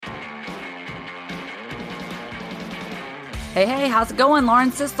Hey, how's it going?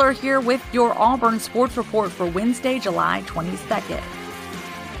 Lauren Sisler here with your Auburn Sports Report for Wednesday, July 22nd.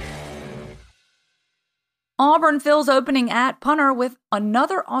 Auburn fills opening at punter with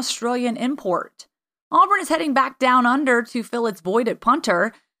another Australian import. Auburn is heading back down under to fill its void at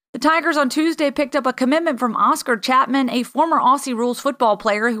punter. The Tigers on Tuesday picked up a commitment from Oscar Chapman, a former Aussie Rules football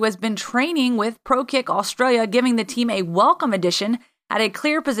player who has been training with Pro Kick Australia, giving the team a welcome addition at a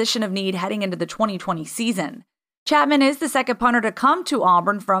clear position of need heading into the 2020 season. Chapman is the second punter to come to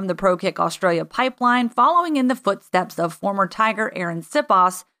Auburn from the Pro Kick Australia pipeline, following in the footsteps of former Tiger Aaron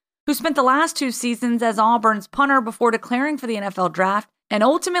Siposs, who spent the last 2 seasons as Auburn's punter before declaring for the NFL draft and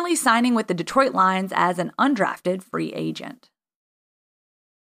ultimately signing with the Detroit Lions as an undrafted free agent.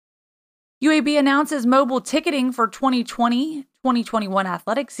 UAB announces mobile ticketing for 2020-2021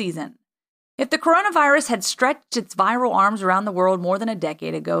 athletic season. If the coronavirus had stretched its viral arms around the world more than a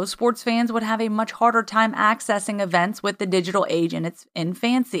decade ago, sports fans would have a much harder time accessing events with the digital age in its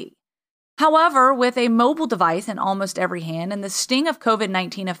infancy. However, with a mobile device in almost every hand and the sting of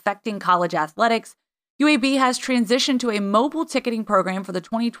COVID-19 affecting college athletics, UAB has transitioned to a mobile ticketing program for the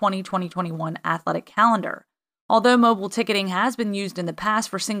 2020-2021 athletic calendar. Although mobile ticketing has been used in the past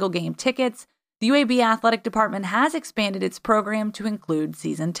for single-game tickets, the UAB athletic department has expanded its program to include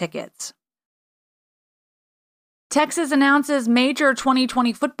season tickets. Texas announces major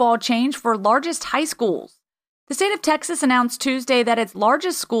 2020 football change for largest high schools. The state of Texas announced Tuesday that its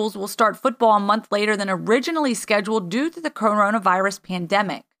largest schools will start football a month later than originally scheduled due to the coronavirus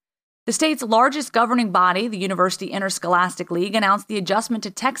pandemic. The state's largest governing body, the University Interscholastic League, announced the adjustment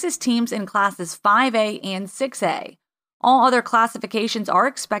to Texas teams in classes 5A and 6A. All other classifications are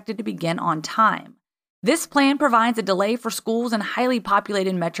expected to begin on time. This plan provides a delay for schools in highly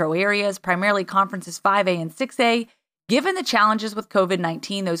populated metro areas, primarily conferences 5A and 6A, given the challenges with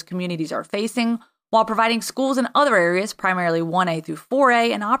COVID-19 those communities are facing, while providing schools in other areas, primarily 1A through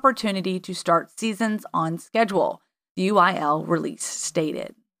 4A, an opportunity to start seasons on schedule, the UIL release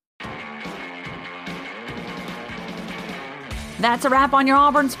stated. That's a wrap on your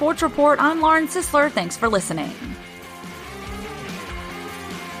Auburn Sports Report. I'm Lauren Sisler. Thanks for listening.